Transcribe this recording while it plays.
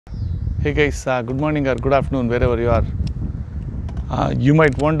Hey guys, good morning or good afternoon wherever you are. You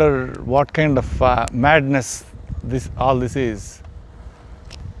might wonder what kind of madness all this is.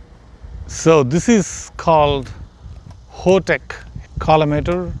 So this is called Hotech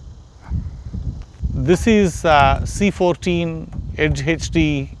Collimator. This is C14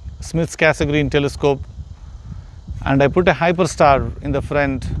 EdgeHD Schmidt's Cassegrain telescope, and I put a Hyperstar in the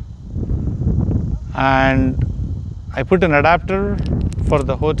front, and I put an adapter for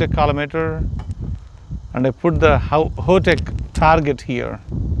the Hotech Collimator, and I put the Hotech target here.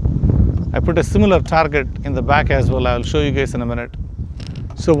 I put a similar target in the back as well. I will show you guys in a minute.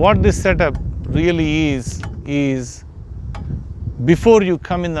 So what this setup really is before you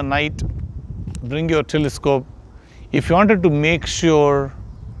come in the night, bring your telescope. If you wanted to make sure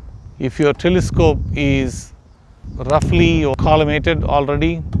if your telescope is roughly collimated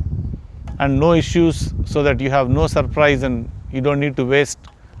already and no issues, so that you have no surprise and you don't need to waste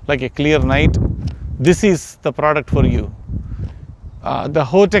like a clear night, this is the product for you. The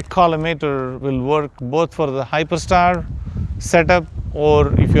Hotech Collimator will work both for the Hyperstar setup,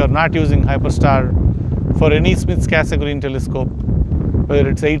 or if you are not using Hyperstar, for any Schmidt's Cassegrain telescope, whether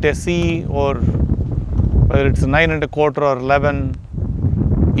it's 8SE or whether it's 9 1/4 or 11,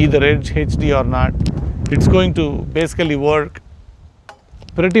 either EdgeHD or not. It's going to basically work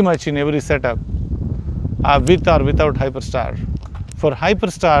pretty much in every setup, with or without Hyperstar. For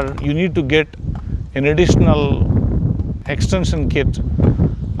Hyperstar, you need to get an additional extension kit.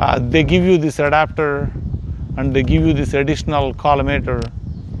 They give you this adapter and they give you this additional collimator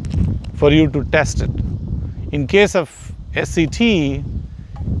for you to test it. In case of SCT,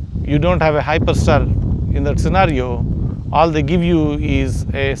 you don't have a Hyperstar in that scenario. All they give you is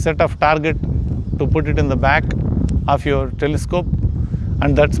a set of target to put it in the back of your telescope,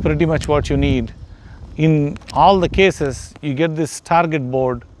 and that's pretty much what you need. In all the cases, you get this target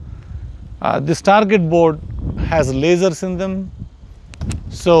board. This target board has lasers in them.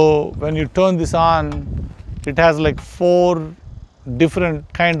 So when you turn this on, it has like 4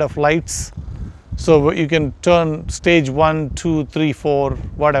 different kind of lights. So you can turn stage 1, 2, 3, 4,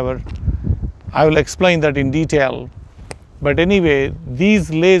 whatever. I will explain that in detail. But anyway,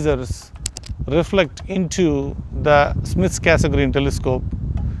 these lasers reflect into the Schmidt's Cassegrain telescope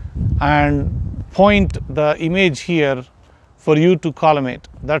and point the image here for you to collimate.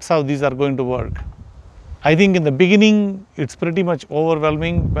 That's how these are going to work. I think in the beginning, it's pretty much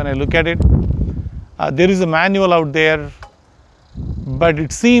overwhelming when I look at it. There is a manual out there, but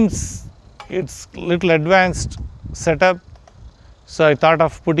it seems it's little advanced setup. So I thought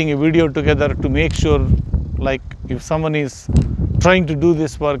of putting a video together to make sure, like, if someone is trying to do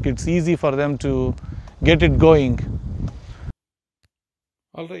this work, it's easy for them to get it going.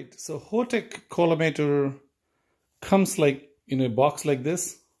 All right, so Hotech Collimator comes like in a box like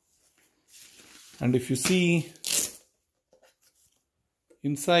this, and if you see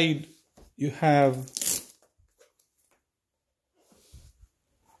inside, you have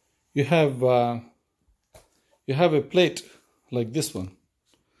a plate like this one.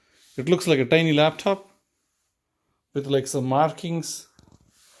 It looks like a tiny laptop with like some markings,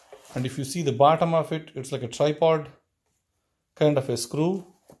 and if you see the bottom of it, it's like a tripod, kind of a screw.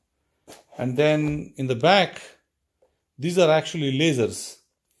 And then in the back, these are actually lasers.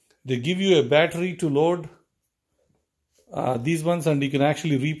 They give you a battery to load these ones, and you can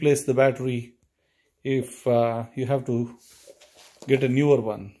actually replace the battery if you have to get a newer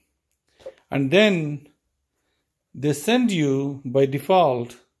one. And then they send you by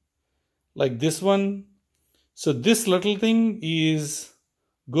default like this one. So this little thing is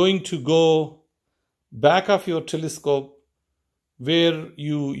going to go back of your telescope where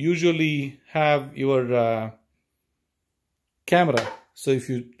you usually have your camera. So if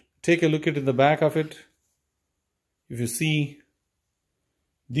you take a look at in the back of it, if you see,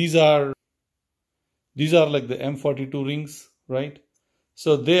 these are like the M42 rings, right?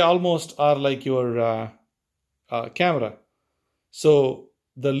 So they almost are like your camera. So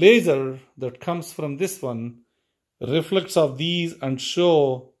the laser that comes from this one reflects off these and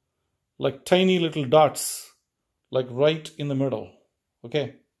show like tiny little dots, like right in the middle.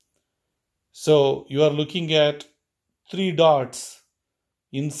 Okay, so you are looking at 3 dots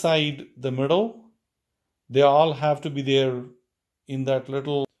inside the middle. They all have to be there in that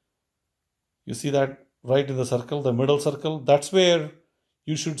little, you see that right in the circle, the middle circle. That's where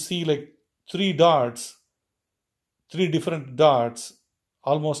you should see like 3 dots, 3 different dots,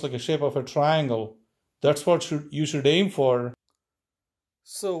 almost like a shape of a triangle. That's what you should aim for.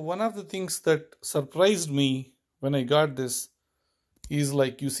 So one of the things that surprised me when I got this is,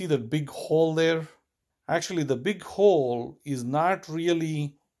 like, you see that big hole there. Actually, the big hole is not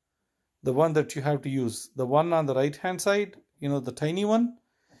really the one that you have to use. The one on the right hand side, the tiny one,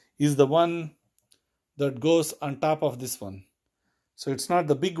 is the one that goes on top of this one. So it's not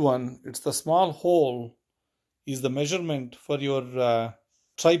the big one, it's the small hole is the measurement for your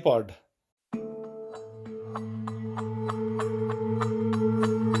tripod.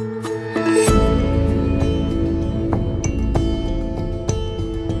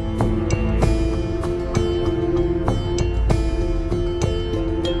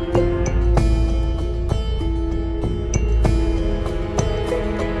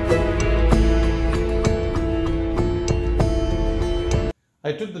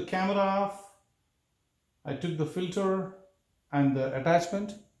 I took the camera off, I took the filter and the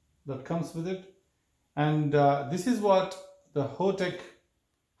attachment that comes with it, and this is what the Hotech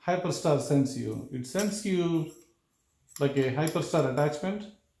Hyperstar sends you. It sends you like a Hyperstar attachment.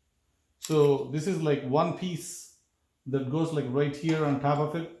 So this is like one piece that goes like right here on top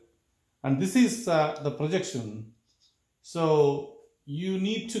of it, and this is the projection. So you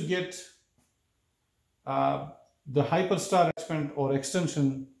need to get the Hyperstar attachment or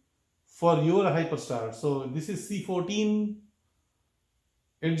extension for your Hyperstar. So this is C14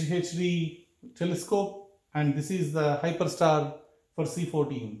 EdgeHD telescope, and this is the Hyperstar for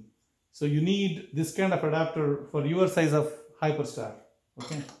C14. So you need this kind of adapter for your size of Hyperstar.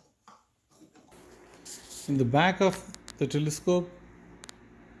 Okay. In the back of the telescope,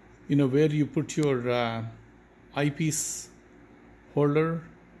 where you put your eyepiece holder,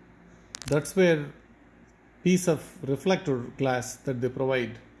 that's where piece of reflector glass that they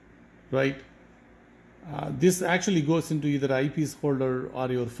provide, right? This actually goes into either eyepiece holder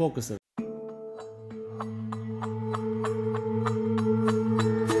or your focuser.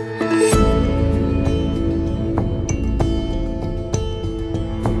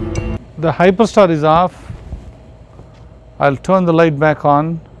 The Hyperstar is off. I'll turn the light back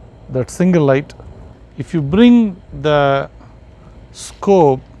on, that single light. If you bring the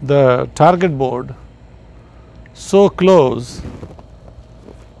scope, the target board, so close.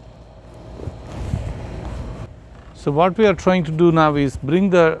 So what we are trying to do now is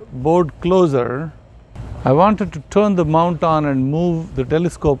bring the board closer. I wanted to turn the mount on and move the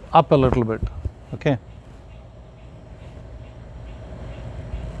telescope up a little bit. Okay.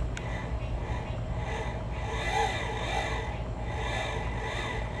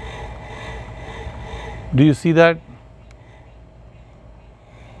 Do you see that?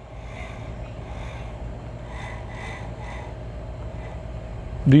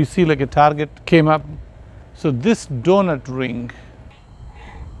 Do you see like a target came up? So this donut ring,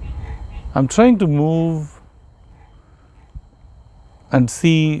 I'm trying to move and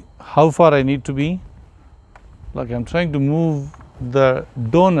see how far I need to be. Like I'm trying to move the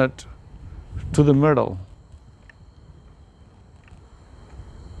donut to the middle.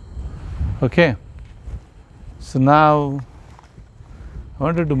 Okay. So now I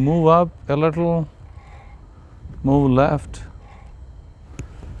wanted to move up a little, move left.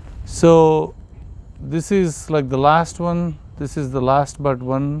 So this is like the last one, this is the last but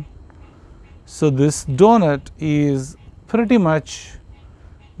one. So this donut is pretty much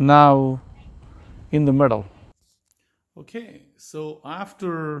now in the middle. Okay, so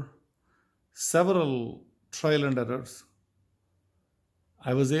after several trial and errors,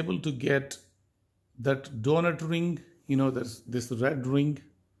 I was able to get that donut ring, there's this red ring.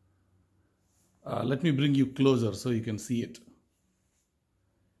 Let me bring you closer so you can see it.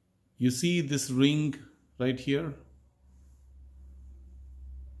 You see this ring right here?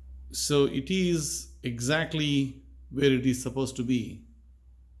 So it is exactly where it is supposed to be.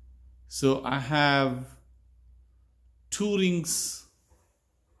 So I have two rings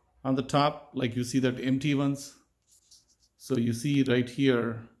on the top, like you see that empty ones. So you see right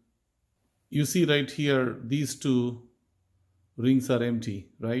here, these two rings are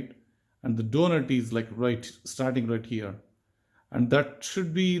empty, right? And the donut is like starting right here. And that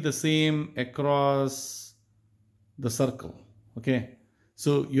should be the same across the circle, okay?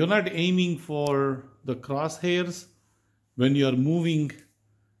 So you're not aiming for the crosshairs when you're moving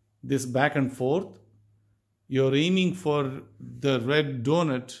this back and forth. You're aiming for the red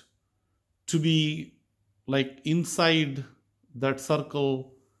donut to be like inside that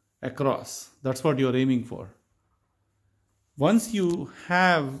circle across. That's what you're aiming for. Once you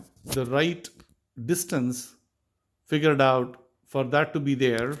have the right distance figured out for that to be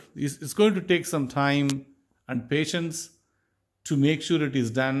there, it's going to take some time and patience to make sure it is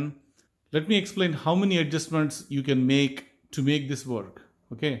done. Let me explain how many adjustments you can make to make this work.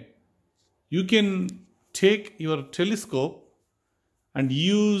 Okay, you can take your telescope and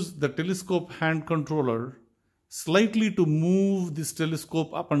use the telescope hand controller slightly to move this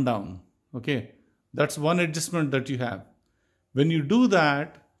telescope up and down. Okay, that's one adjustment that you have. When you do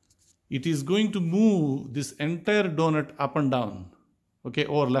that, it is going to move this entire donut up and down, okay,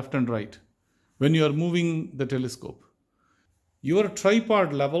 or left and right when you are moving the telescope. Your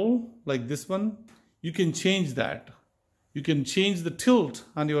tripod level, like this one, you can change that. You can change the tilt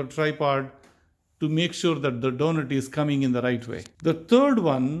on your tripod to make sure that the donut is coming in the right way. The third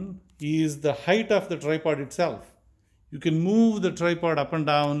one is the height of the tripod itself. You can move the tripod up and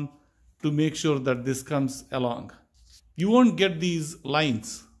down to make sure that this comes along. You won't get these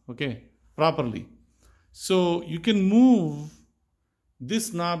lines, okay, properly. So you can move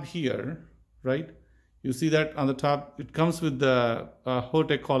this knob here, right? You see that on the top, it comes with the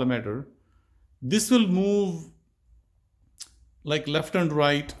Hotech Collimator. This will move like left and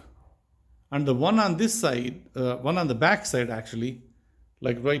right, and the one on this side, one on the back side actually,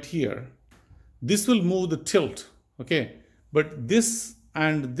 like right here, this will move the tilt, okay? But this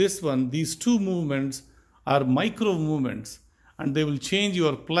and this one, these two movements are micro movements, and they will change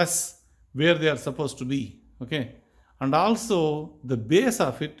your plus where they are supposed to be, okay? And also the base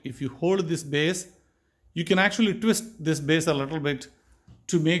of it, if you hold this base, you can actually twist this base a little bit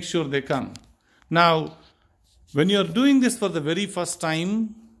to make sure they come. Now, when you're doing this for the very first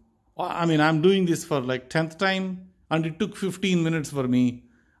time, I mean, I'm doing this for like 10th time, and it took 15 minutes for me.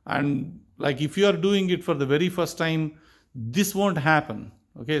 And like, if you are doing it for the very first time, this won't happen.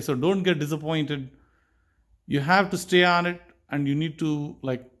 Okay, so don't get disappointed. You have to stay on it, and you need to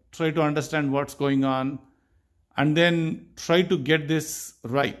like try to understand what's going on, and then try to get this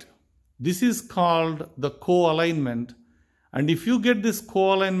right. This is called the co-alignment. And if you get this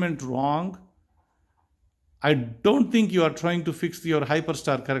co-alignment wrong, I don't think you are trying to fix your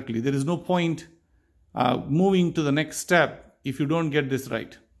Hyperstar correctly. There is no point moving to the next step if you don't get this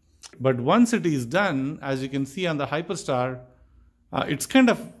right. But once it is done, as you can see on the Hyperstar, it's kind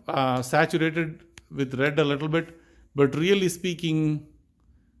of saturated with red a little bit, but really speaking,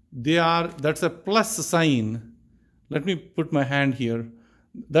 that's a plus sign. Let me put my hand here.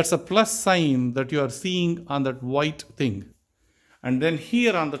 That's a plus sign that you are seeing on that white thing. And then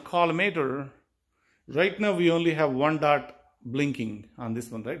here on the collimator, right now we only have one dot blinking on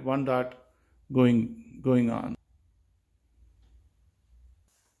this one, right? One dot going on.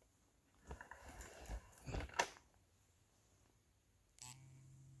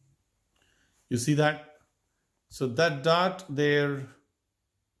 You see that? So that dot there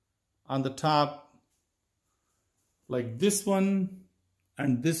on the top, like this one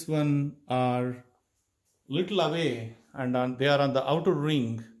and this one are little away, and they are on the outer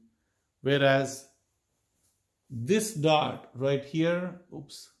ring, whereas this dot right here,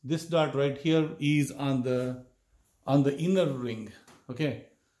 this dot right here is on the inner ring. Okay,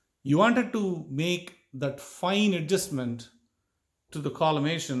 you wanted to make that fine adjustment to the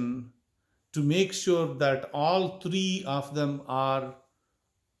collimation to make sure that all three of them are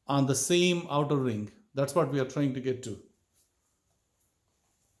on the same outer ring. That's what we are trying to get to.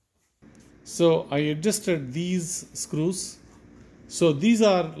 So I adjusted these screws. So these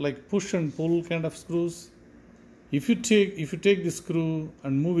are like push and pull kind of screws. If you take the screw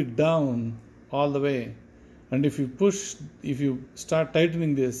and move it down all the way, and if you start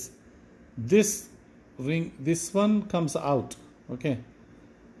tightening this ring, this one comes out, okay?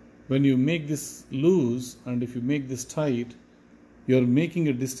 When you make this loose and if you make this tight, you're making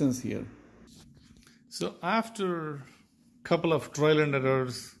a distance here. So after a couple of trial and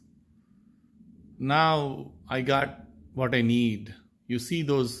errors, now I got what I need. You see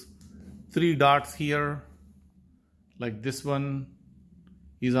those three dots here? Like this one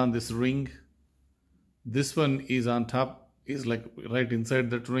is on this ring. This one is on top, is like right inside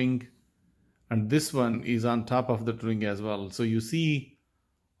that ring. And this one is on top of that ring as well. So you see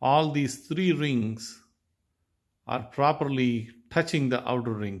all these three rings are properly touching the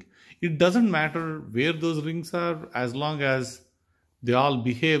outer ring. It doesn't matter where those rings are as long as they all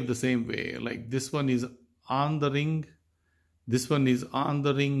behave the same way. Like this one is on the ring, this one is on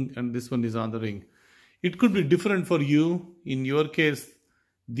the ring, and this one is on the ring. It could be different for you. In your case,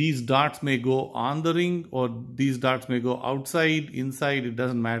 these dots may go on the ring or these dots may go outside, inside, it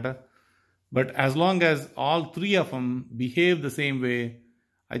doesn't matter. But as long as all three of them behave the same way,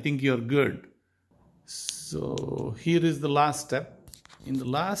 I think you're good. So here is the last step. In the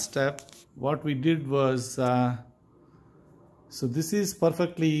last step, what we did was, so this is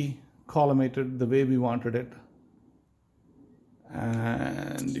perfectly collimated the way we wanted it.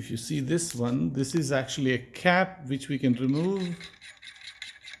 And if you see this one, this is actually a cap which we can remove.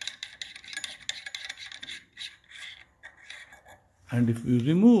 And if we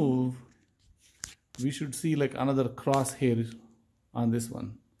remove, we should see like another crosshair on this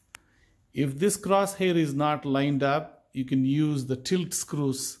one. If this crosshair is not lined up, you can use the tilt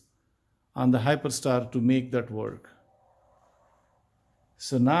screws on the Hyperstar to make that work.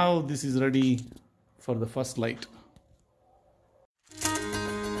 So now this is ready for the first light.